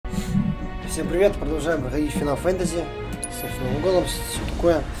Всем привет, продолжаем проходить финал фэнтези с Новым годом, все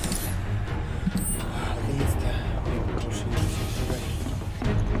такое. Наконец-то.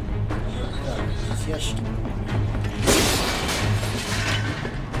 Так, здесь ящики.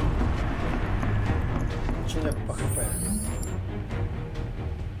 Что я по хп?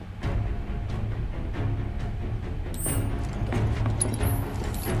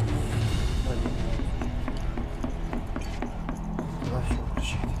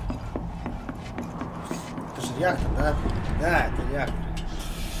 Реактор, да? Да, это реактор.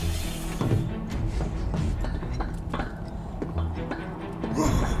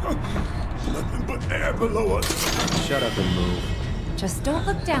 Nothing but air below us. Shut up and move. Just don't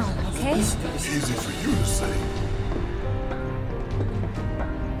look down, okay? Easy for you to say.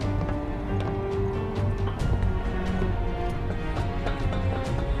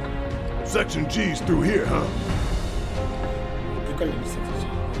 Section G's through here, huh? Прикольно место, кстати.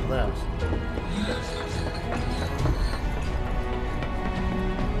 Мне понравилось.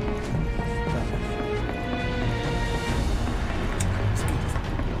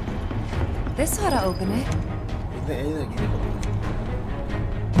 This ought to open it.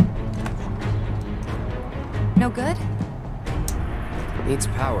 No good? Needs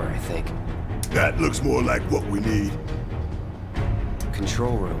power, I think. That looks more like what we need.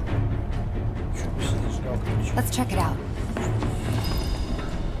 Control room. Let's check it out.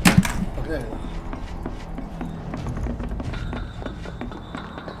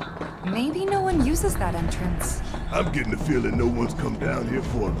 Maybe no one uses that entrance. I'm getting the feeling no one's come down here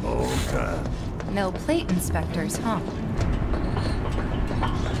for a long time. No plate inspectors, huh?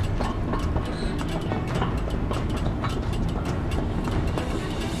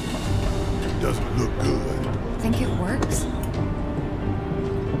 It doesn't look good. Think it works?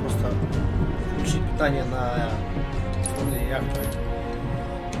 Просто включить питание на основные реакторы.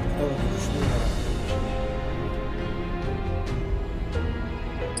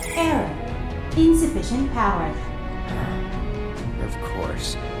 Error. Insufficient power. Of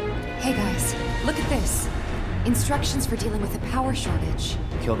course. Hey guys, look at this. Instructions for dealing with a power shortage.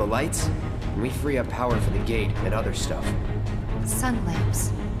 Kill the lights, and we free up power for the gate and other stuff. Sun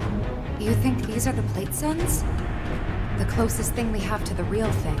lamps. You think these are the plate suns? The closest thing we have to the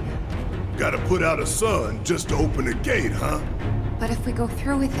real thing. Gotta put out a sun just to open the gate, huh? But if we go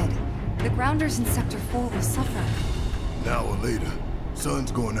through with it, the grounders in Sector 4 will suffer. An hour later,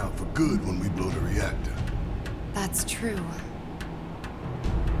 sun's going out for good when we blow the reactor. That's true.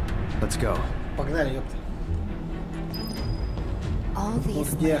 Let's go. Погнали, ёпта. All these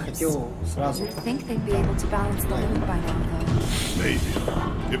Вот я lamps. хотел сразу. You'd think they'd be able to balance the load by now, though. Maybe.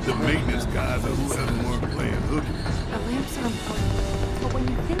 If the maintenance guys or whoever weren't playing hooky. The lamps are important, but when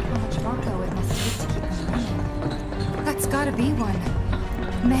you think how much Marco it must take to keep them running, that's gotta be one.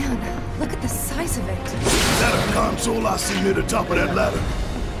 Man, look at the size of it. Is that a console I see near the top of that ladder?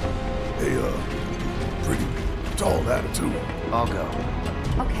 They, pretty tall ladder, too. I'll go.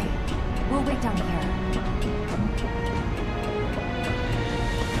 Okay, we'll wait down here.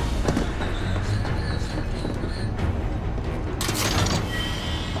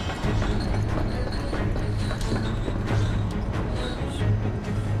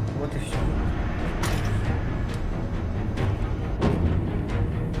 Вот и все.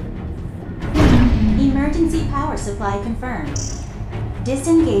 Emergency power supply confirmed.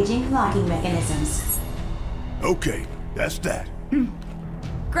 Disengaging locking mechanisms. Okay, that's that.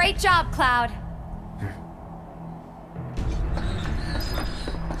 Great job, Cloud.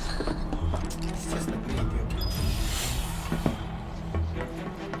 Естественно, перейдем.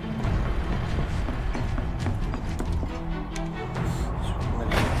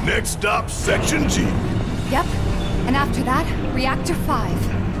 Next stop, Section G. Yep, and after that, Reactor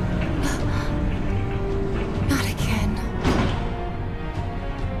 5. Not again.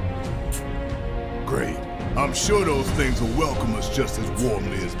 Great. I'm sure those things will welcome us just as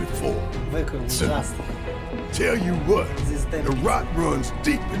warmly as before. Выкрыл ужасно. Tell you what, This damn the pizza. rot runs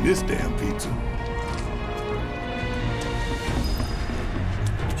deep in this damn pizza.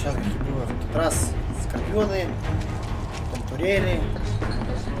 Сейчас как и было в тот раз. Скорпионы, потом турели.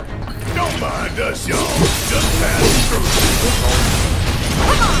 Don't mind us, y'all. Just pass through.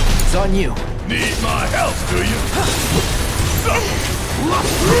 It's on you. Need my help, do you?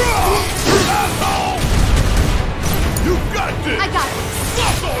 You got this! I got it.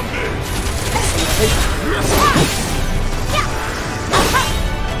 Stop on this!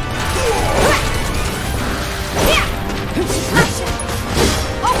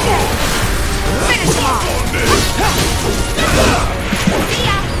 Okay. Finish him off. On this! See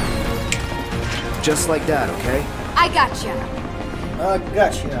ya. Just like that, okay? I gotcha.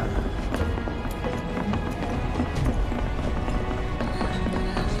 Гача.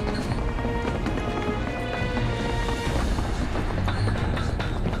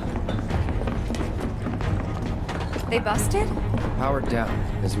 They busted? Powered down,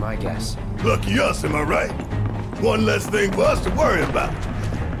 is my guess. Lucky us, am I right? One less thing for us to worry about.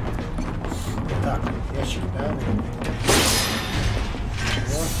 Так, ящик, да?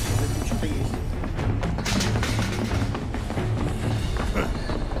 Вот, тут что-то есть.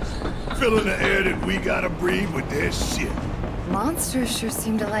 Filling the air that we gotta breathe with their shit. Monsters sure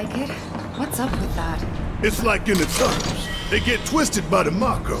seem to like it. What's up with that? It's like in the tunnels. They get twisted by the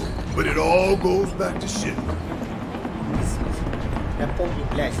Mako, but it all goes back to shit. Я помню,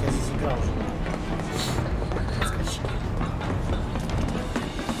 блядь, я здесь играл уже. Скачки.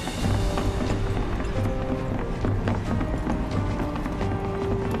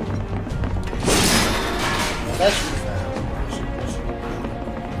 Дальше не знаю.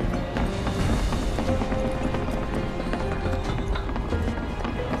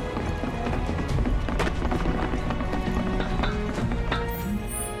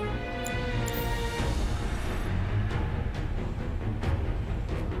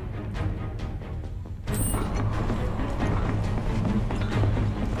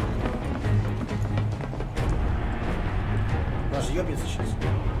 Даже ёбнется сейчас.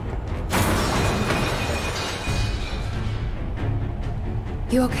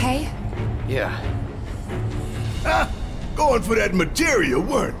 You okay? Yeah. Ah, going for that materia,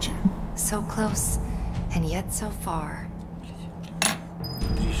 weren't you? So close, and yet so far.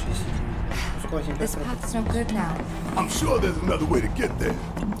 3,6. Пускай This температура. path's no good now. I'm sure there's another way to get there.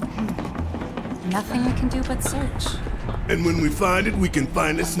 Nothing we can do but search. And when we find it, we can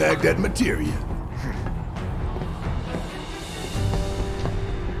finally snag that materia.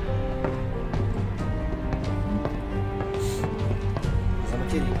 За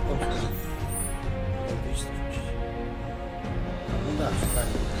материей потом сходить. Электричество включить. Ну да, все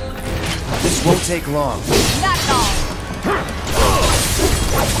правильно. This won't take long. Not at all!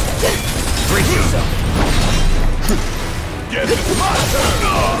 Brace yourself. Guess it's my turn.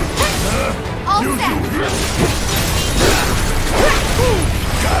 All You set! do it.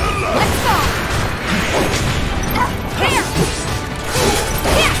 Gotta love. Let's go! Here!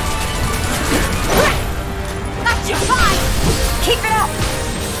 Here! Got you fine! Keep it up!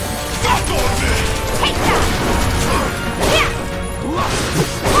 I'm going there. Take that! Here!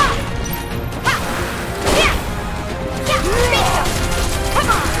 Ha! Ha! Here! Yeah! Bingo! Come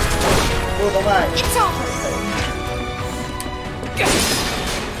on! Ну давай. It's over!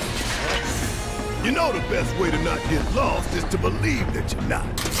 You know the best way to not get lost is to believe that you're not.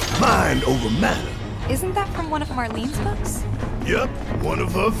 Mind over matter. Isn't that from one of Marlene's books? Yep, one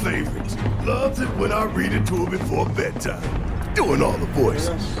of her favorites. Loves it when I read it to her before bedtime. Doing all the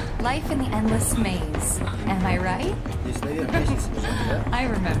voices. Life in the Endless Maze. Am I right? Здесь наверх лестница бежит, да? I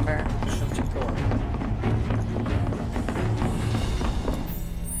remember. Что тепло.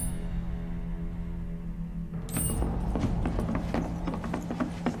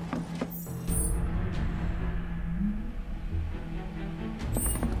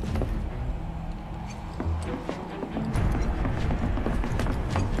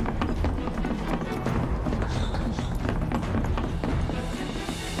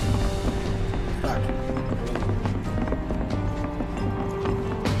 Так.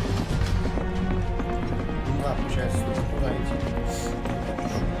 Ну да, получается, куда идти?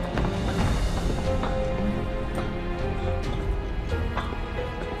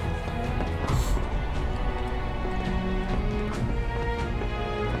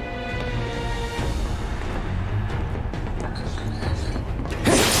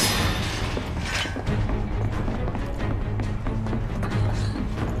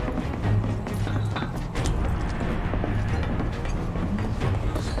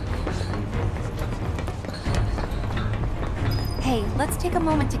 Hey, let's take a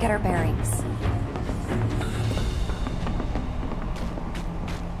moment to get our bearings.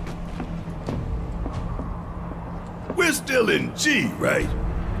 We're still in G, right?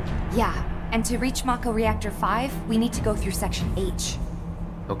 Yeah, and to reach Mako Reactor 5, we need to go through Section H.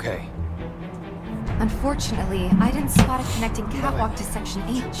 Okay. Unfortunately, I didn't spot a connecting catwalk to Section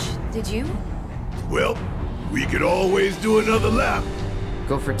H. Did you? Well, we could always do another lap.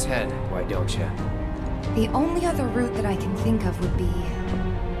 Go for 10, why don't you? The only other route that I can think of would be...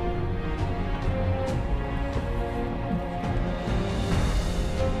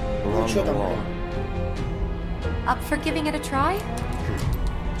 Along Что the там? wall. Up for giving it a try?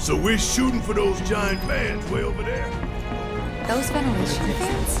 So we're shooting for those giant fans way over there. Those ventilation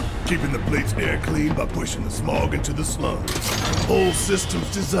fans? Keeping the plate's air clean by pushing the smog into the slums. Whole system's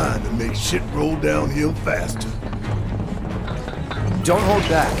designed to make shit roll downhill faster. Don't hold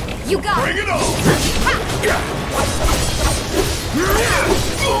back. You got Bring it! it on!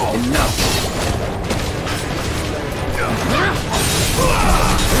 Enough.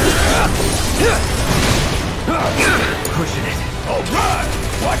 Pushing it. All right,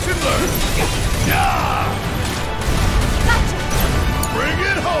 watch and learn. Yeah. Gotcha! Bring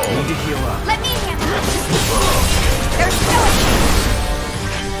it home. Need to heal up. Let me handle it! There's no...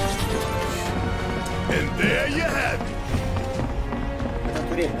 And there you have it. Это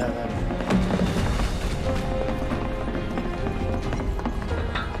турель, да, да.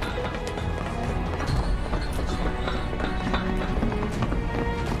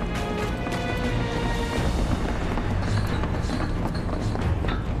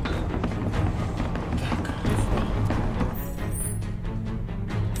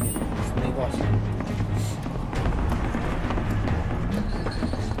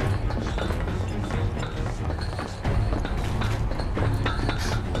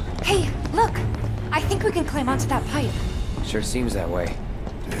 Hey, look! I think we can climb onto that pipe. Sure seems that way.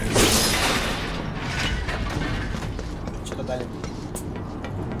 Что-то дали.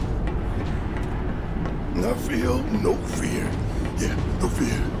 I feel no fear. Yeah, no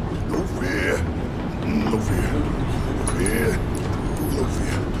fear. No fear. No fear. Fear. No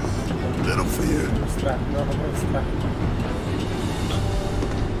fear. Little fear. Страх, надо попробовать страх.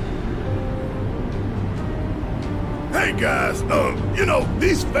 Hey guys, you know,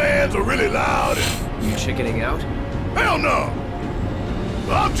 these fans are really loud and You chickening out? hell no!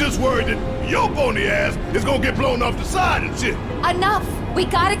 I'm just worried that your bony ass is gonna get blown off the side and shit. Enough! We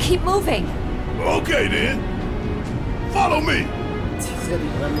gotta keep moving! Okay then. Follow me. Следуй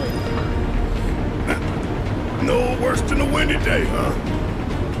за мной. No worse than a windy day, huh?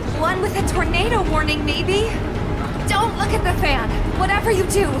 One with a tornado warning, maybe? Don't look at the fan! Whatever you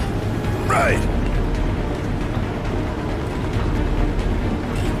do! Right.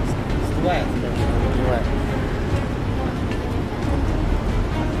 Сдувает, сдувает.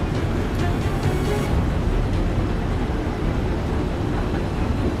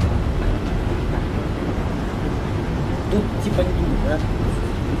 Тут типа не думаю, да?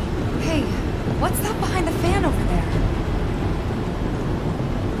 Hey, what's that behind the fan over there?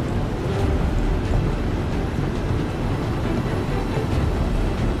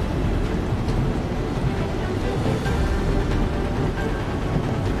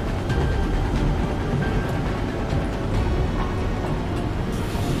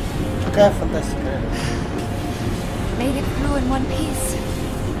 Какая фантастика. Made it through in one piece.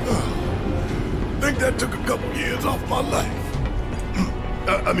 Think that took a couple years off my life.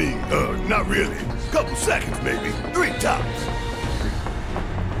 Not really. Couple seconds, maybe. 3 tops.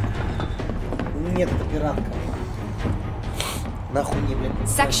 Нет, это пиратка. Нахуй не, блядь.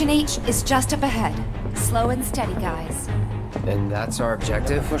 Section H is just up ahead. Slow and steady, guys. And that's our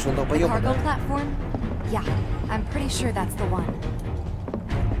objective? Похож на The долбоёба, cargo да? platform? Yeah, I'm pretty sure that's the one.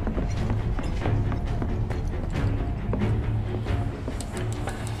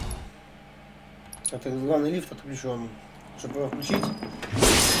 Это главный лифт отключен. Чтобы его включить.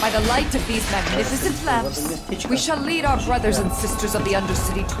 By the light of these magnificent lamps, we shall lead our brothers and sisters of the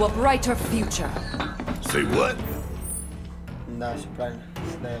Undercity to a brighter future. Say what? Да, все правильно.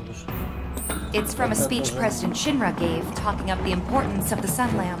 Седая душа. It's from a speech President Shinra gave, talking up the importance of the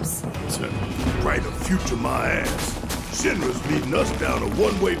sun lamps. Brighter future, my ass. Shinra's leading us down a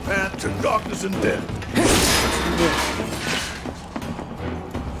one-way path to darkness and death.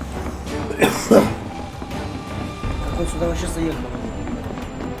 Как он сюда вообще заехал?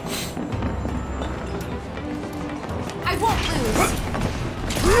 I won't lose!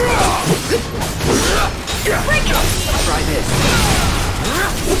 Try this.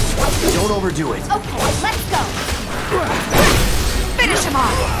 Don't overdo it. Okay, let's go! Finish him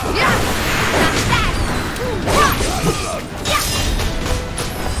off! Yeah! Not that! Yeah!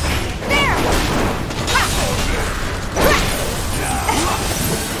 There!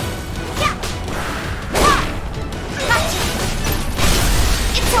 Yeah! Gotcha!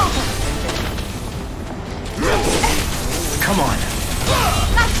 It's over! Come on.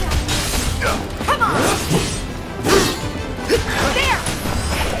 Gotcha! Come on! There!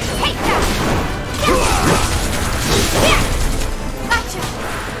 Take that! There! Gotcha!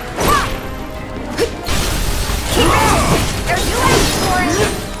 There's you asked for it!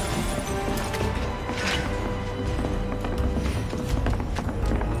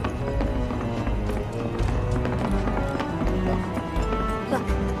 Look,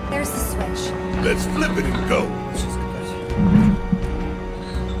 there's the switch. Let's flip it and go. Сейчас катать.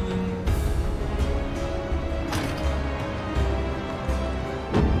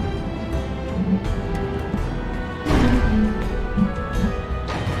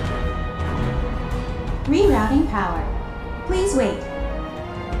 Rerouting power. Please wait.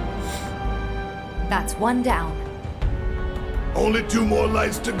 That's one down. Only 2 more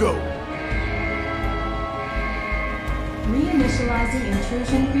lights to go. Reinitializing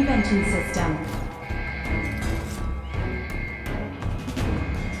intrusion prevention system.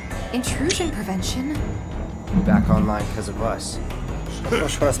 Intrusion prevention? Back online because of us.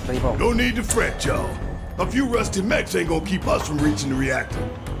 Прошлый раз проебал. No need to fret, y'all. A few rusty mechs ain't gonna keep us from reaching the reactor.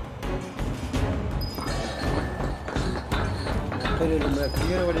 Турели мы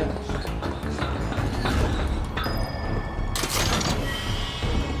активировали.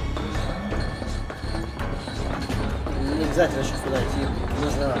 Не обязательно еще сюда идти.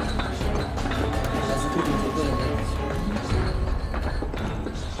 Нужно на закрытом территории бороться.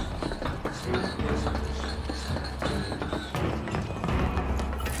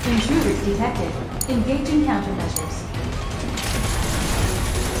 Intruders detected. Engaging countermeasures.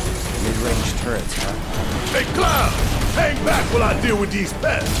 Mid-range turrets, huh? Hey, Cloud! Hang back while I deal with these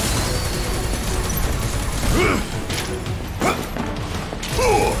pests!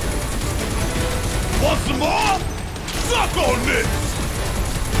 Want some more? Suck on this!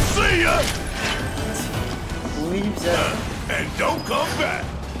 See ya! Увидимся. And don't come back!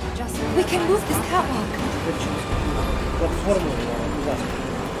 We can move this catwalk. Платформу туда.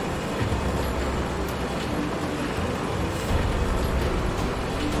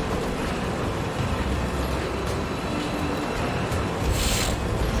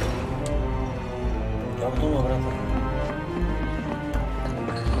 А потом обратно.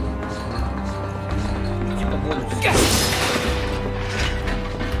 Типа бонус.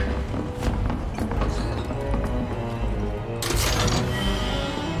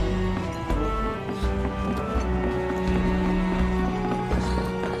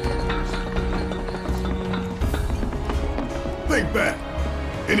 Think back.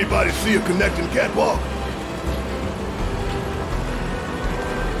 Anybody see a connecting catwalk?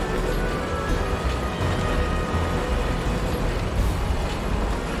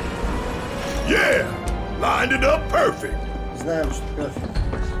 Yeah! Lined it up perfect. Знаем, что перфект.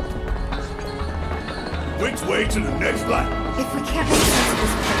 Which way to the next light? If we can't make sense of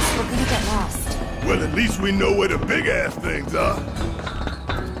this place, we're gonna get lost. Well, at least we know where the big-ass things are.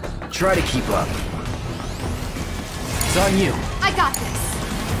 Try to keep up. It's on you. I got this.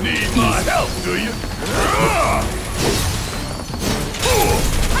 Need my help, do you?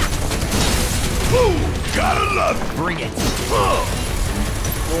 Gotta love it. Bring it.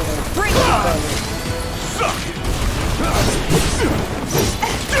 Bring it on. Suck it.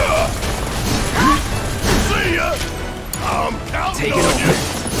 See ya. I'm counting Take it on over. you.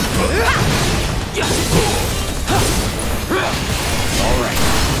 All right.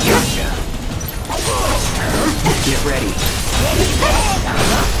 Gotcha. Get ready.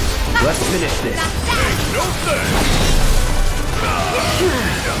 Let's finish this. Ain't no thing.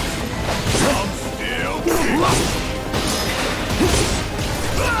 I'm still kicking.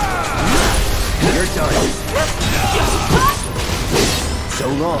 You're done. So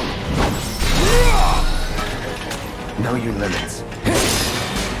long. Know your limits.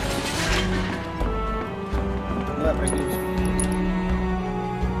 Давай пройдемся.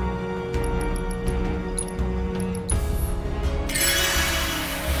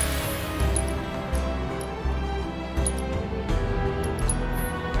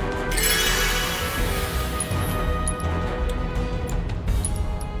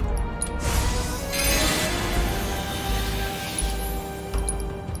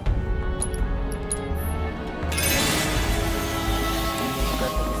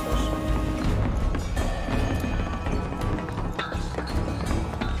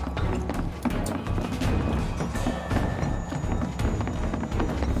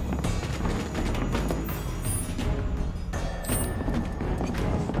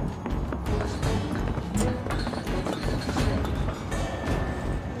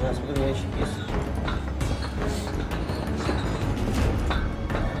 Смотрю, ящик есть.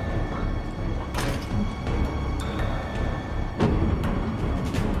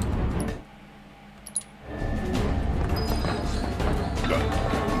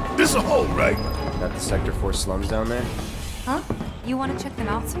 This a hole, right? Got the Sector 4 slums down there? Huh? You want to check them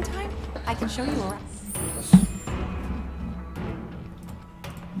out sometime? I can show you around.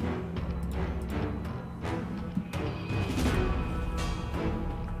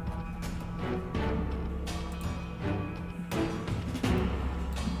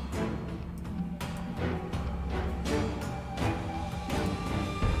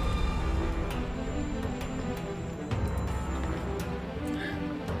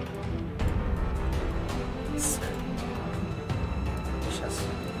 Сейчас.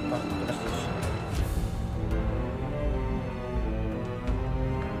 Подожди.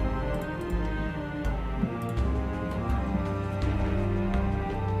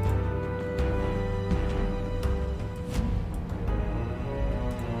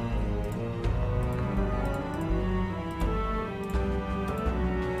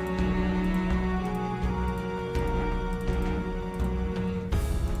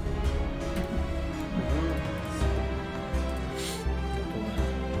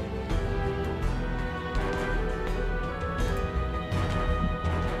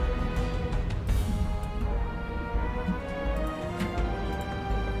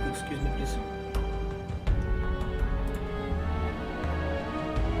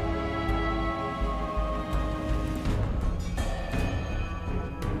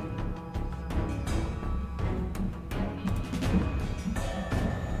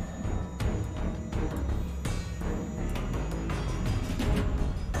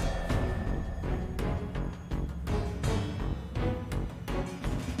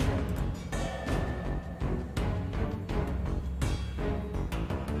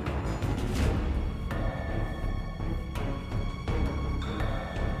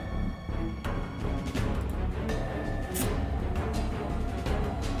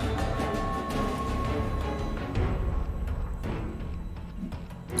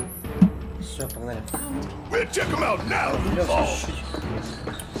 Все, погнали. We'll check them out now. Лёг чуть-чуть.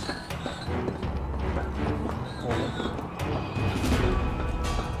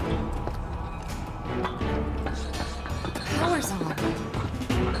 Power's on.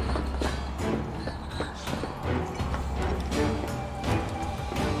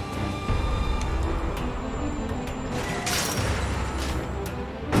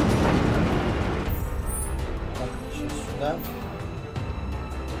 Так, сейчас сюда.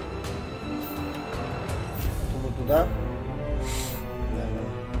 Потом туда. Да.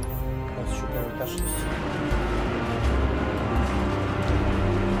 У нас еще первый этаж есть.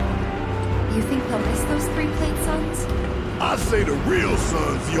 You think they'll miss those 3 plate suns? I say the real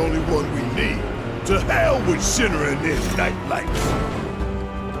sun's the only one we need. To hell with Shinra and his night lights.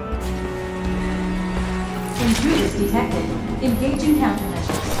 Intruders detected. Engaging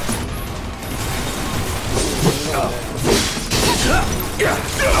countermeasures.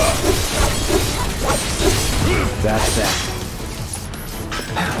 That's that.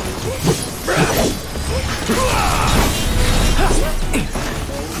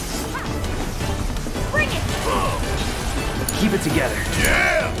 Bring it! Keep it together.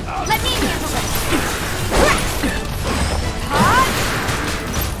 Yeah! Let me handle it!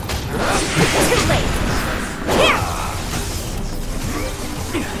 Too late! Here!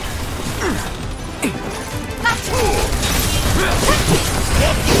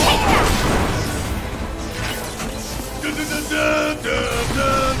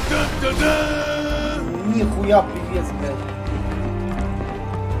 Нихуя, привет, блядь.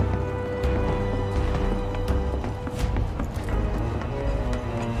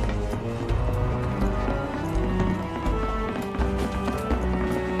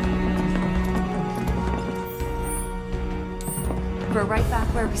 We're right back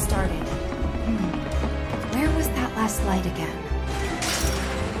where we started. Where was that last light again?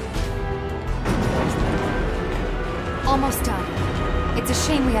 Almost done. It's a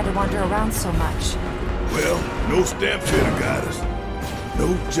shame we had to wander around so much. Well, no stamp here to guide us.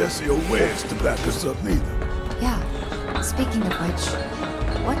 No Jesse or Wedge to back us up neither. Yeah. Speaking of which,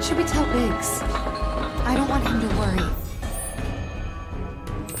 what should we tell Biggs? I don't want him to worry.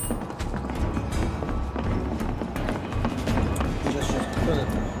 Сейчас, кто это?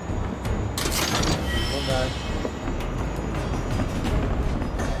 Ну да.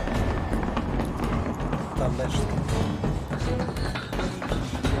 Там дальше.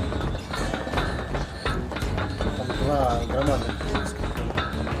 Там 2 громадных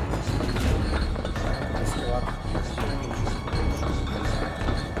эскалатора.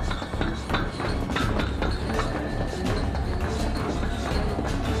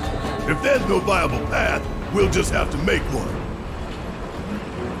 If there's no viable path, we'll just have to make one.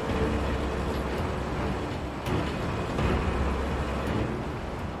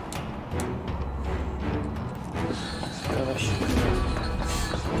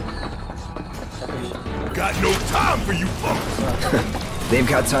 Got no time for you punks. They've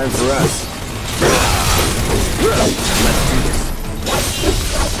got time for us. Let's do this.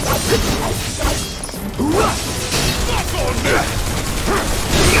 Fuck on that!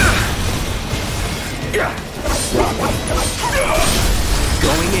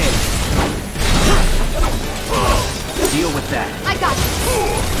 Going in. Deal with that. I got it!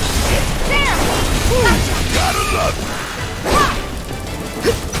 There! Gotta love it.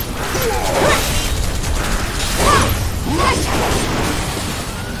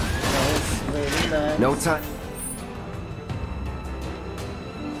 No time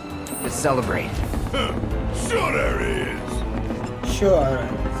to celebrate. Sure there is. Sure.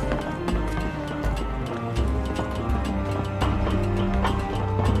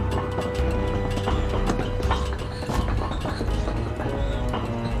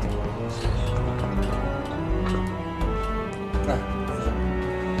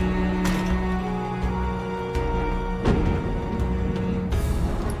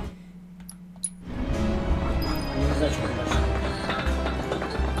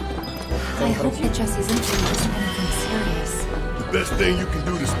 I hope that Jessie's injury isn't anything serious. The best thing you can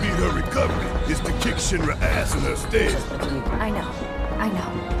do to speed her recovery is to kick Shinra ass in her stead. I know.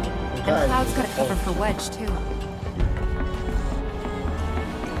 And Cloud's got a cover for Wedge, too.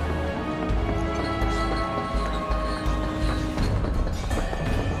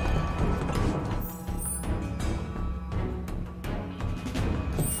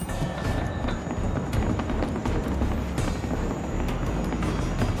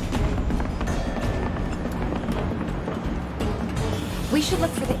 We should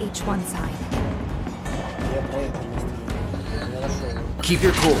look for the H1 sign. Keep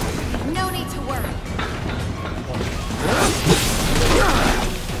your cool. No need to worry.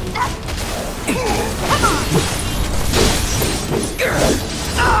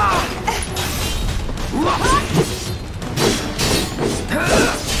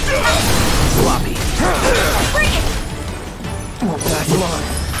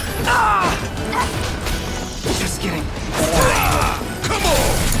 Just kidding. Come on!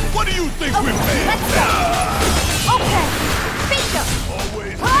 What do you think we're paying? Let's go! Okay! Bingo!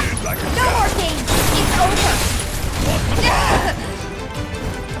 Always Huh? did like a No more games! It's over!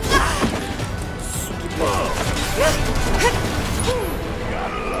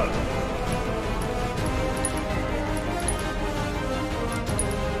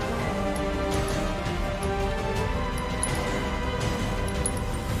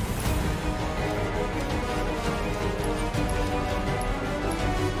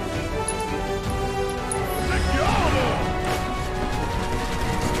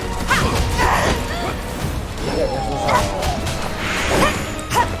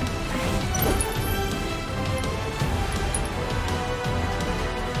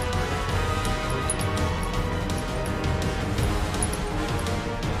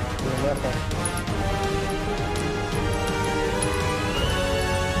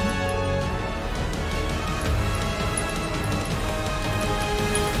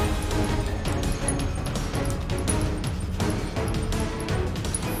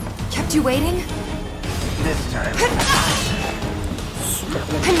 Kept you waiting? This time.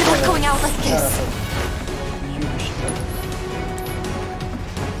 I'm not going out like this.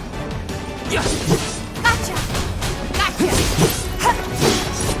 Gotcha! Gotcha!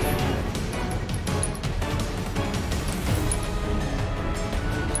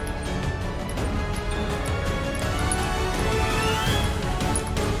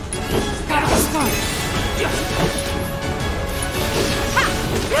 Gotta be smart.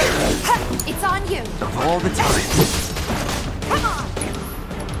 It's on you! Of all the time. Come on!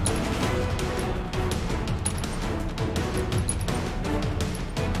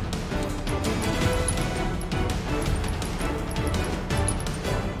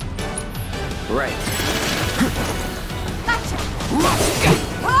 Right. Gotcha!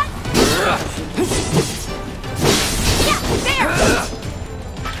 Huh? Yeah, there!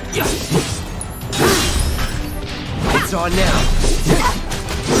 It's on now.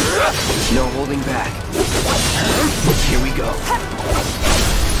 No holding back. Here we go.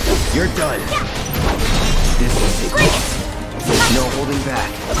 You're done. This will take off. No holding back.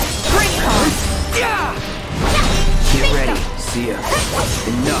 Bring it on! Get ready. See ya.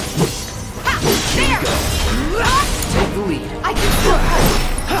 Enough. Here we go. Take the lead. I can still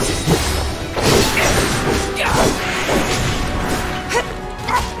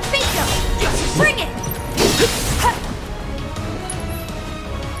Bingo! Bring it!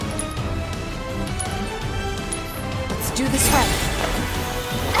 Let's do this right.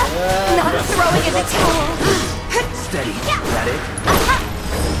 Not throwing in the towel. Steady. Got it?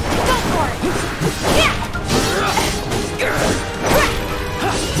 Go for it! Yeah!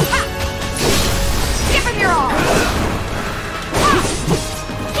 Give him your all!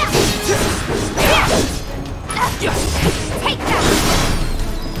 Take that!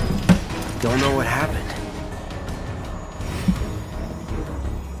 Don't know what happened.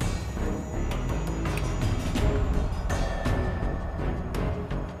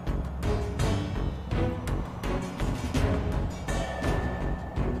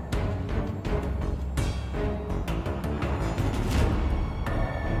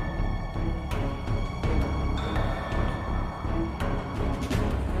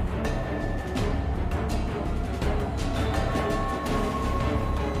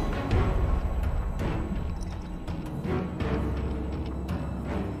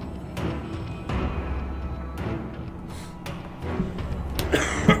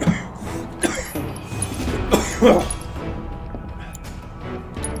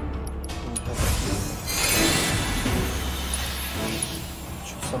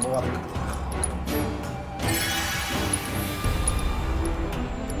 Чуть слабовато как-то.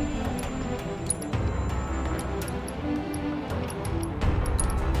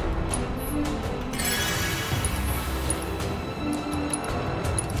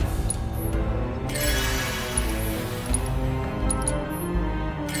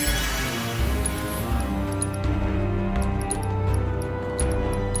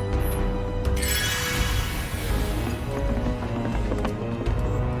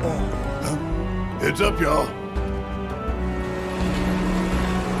 Heads up, y'all.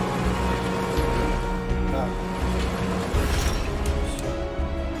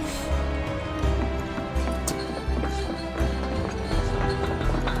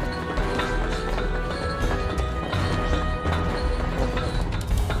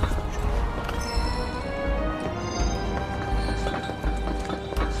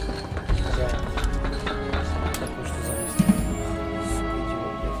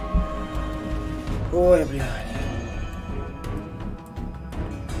 Ой, бля.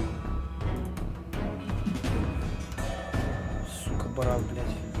 баран,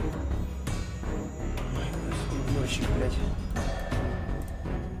 блядь. Ой, ночик, блядь.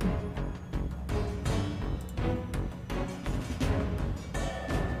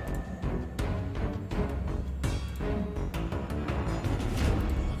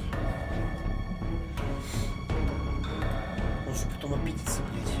 Может потом обидеться,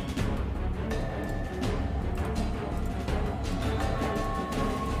 блядь.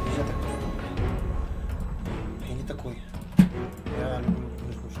 Нельзя так. Я не такой. Я люблю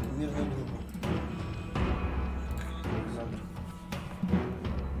мирную дружбу. Александр.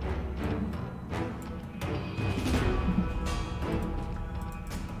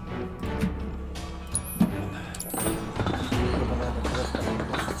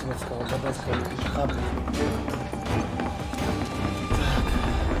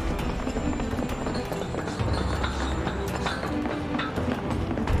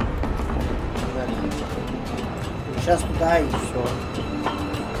 Сейчас туда и все.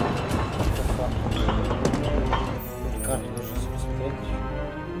 Карту должен посмотреть.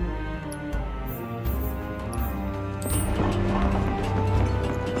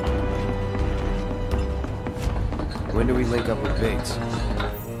 When do we link up with Biggs?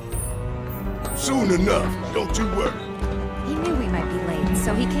 Soon enough, don't you worry. He knew we might be late,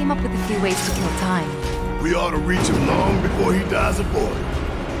 so he came up with a few ways to kill time. We ought to reach him long before he dies aboard.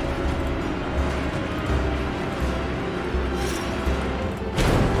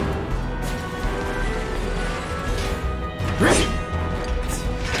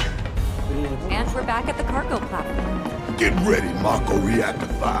 And we're back at the cargo platform. Get ready, Mako Reactor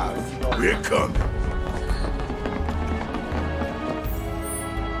 5. We're coming.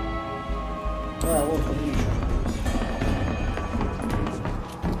 А, вот он еще.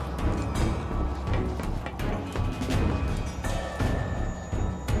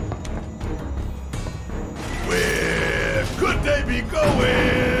 Where could they be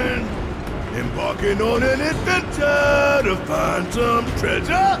going? Embarking on an adventure to find some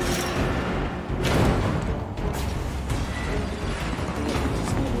treasure?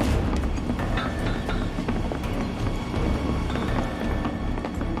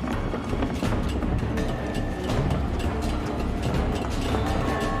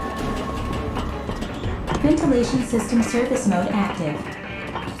 Ventilation system service mode active.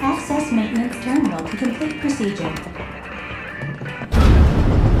 Access maintenance terminal to complete procedure.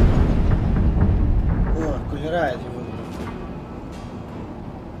 О, кулера эти вот.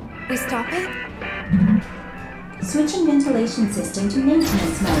 We stop it? Switching ventilation system to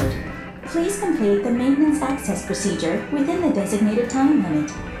maintenance mode. Please complete the maintenance access procedure within the designated time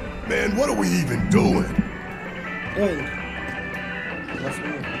limit. Man, what are we even doing? Ой.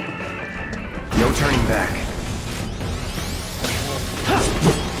 No turning back.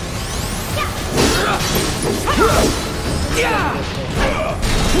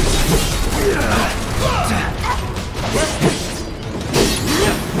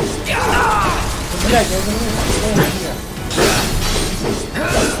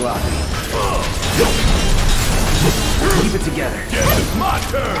 Sloppy. Keep it together. Yeah, it's my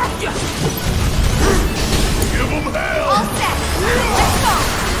turn. Give them hell. All set. Let's go.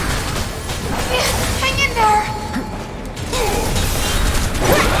 Hang in there.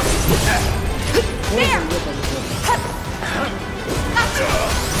 There.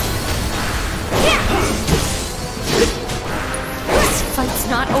 This fight's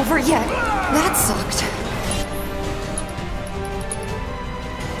not over yet. That sucked.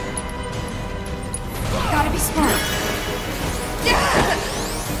 Gotta be smart.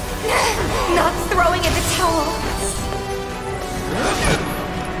 Not throwing in the towel.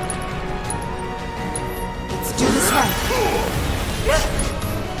 Let's do this right.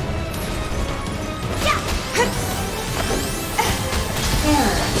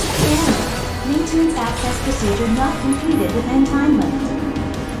 Error. Maintenance access procedure not completed within time limit.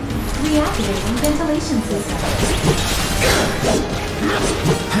 Reactivating ventilation system.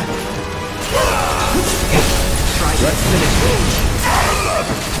 Let's finish.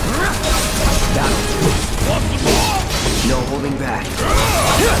 No holding back.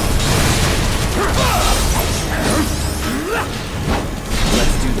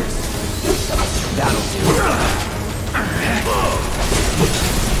 Let's do this. That'll do.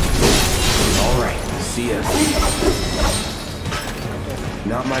 All right, see ya.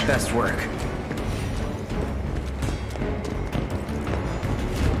 Not my best work.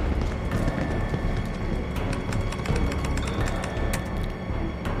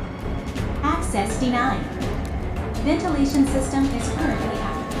 Access denied. Ventilation system is currently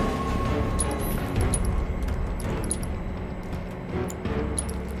active.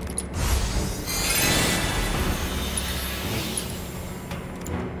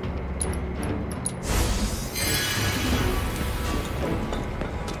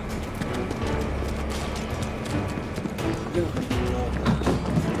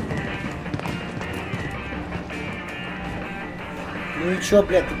 Ну и чё,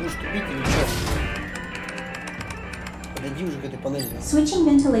 блядь, ты будешь тупить или чё? Подойди уже к этой панели. Switching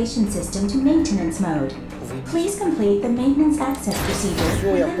ventilation system to maintenance mode. Please complete the maintenance access procedure.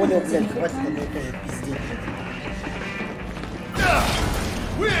 Все, я понял, блядь, хватит одно и то же пиздеть.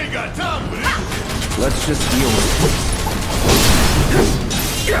 We ain't got time for this. Let's just deal with it.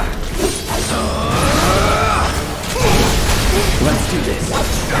 Let's do this.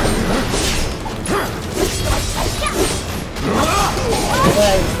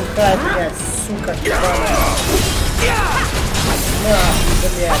 Давай, вдыхай, блядь, сука, ебаная. Нахуй,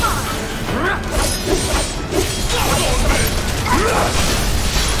 блядь.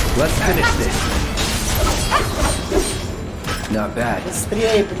 Let's finish this. Not bad.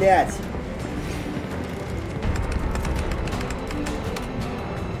 Быстрее, блядь.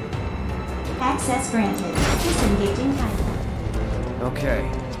 Access granted. Disengaging timer. Okay.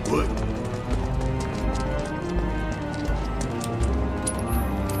 What?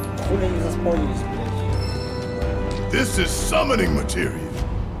 Хули не заспаунились, блядь. This is summoning material.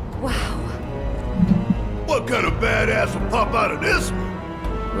 Wow. What kind of badass will pop out of this one?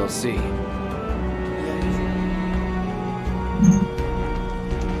 We'll see. Я вижу.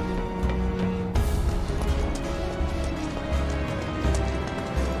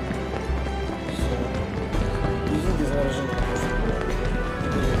 Всё. Извините за выражение.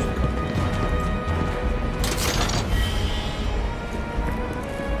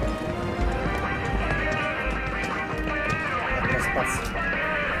 Так, проспаться.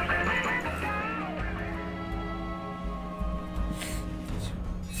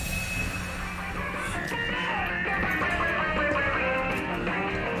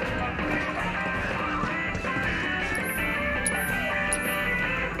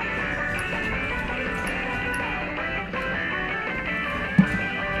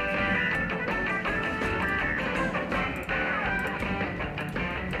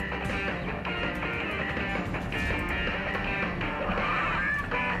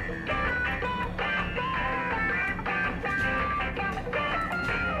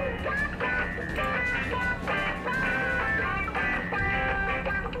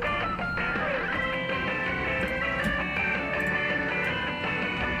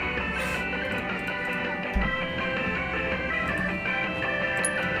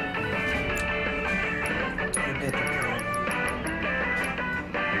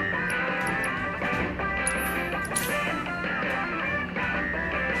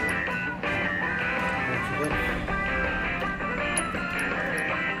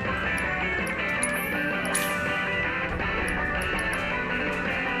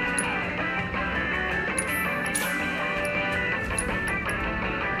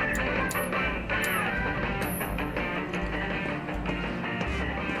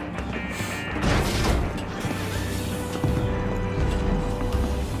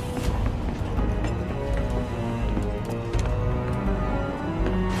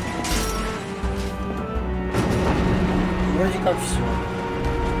 Вроде как все.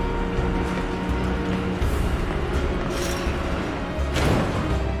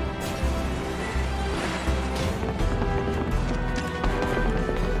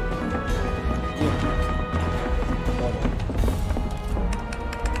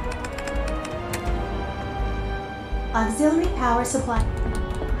 Auxiliary power supply.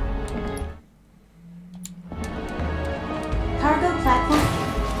 Cargo platform.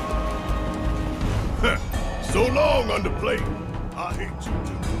 So long, underplay. I hate you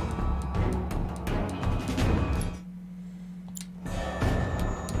too.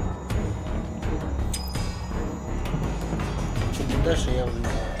 Что будет дальше, я уже не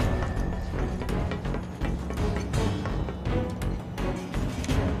знаю.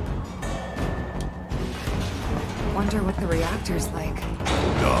 Wonder what the reactor's like.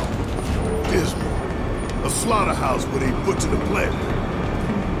 Dark, dismal. A slaughterhouse where they butcher the planet.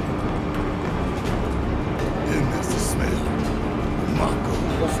 And that's the smell. Marco,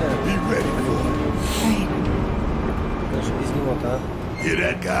 be ready for it. Right. Даже без него-то, а? Hear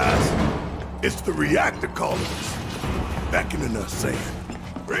that, guys? It's the reactor calling us. Beckoning us, saying,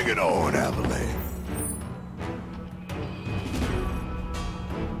 bring it on, Avalanche.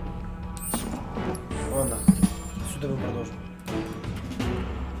 Ладно, отсюда мы продолжим.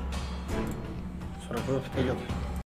 40 минут пойдет.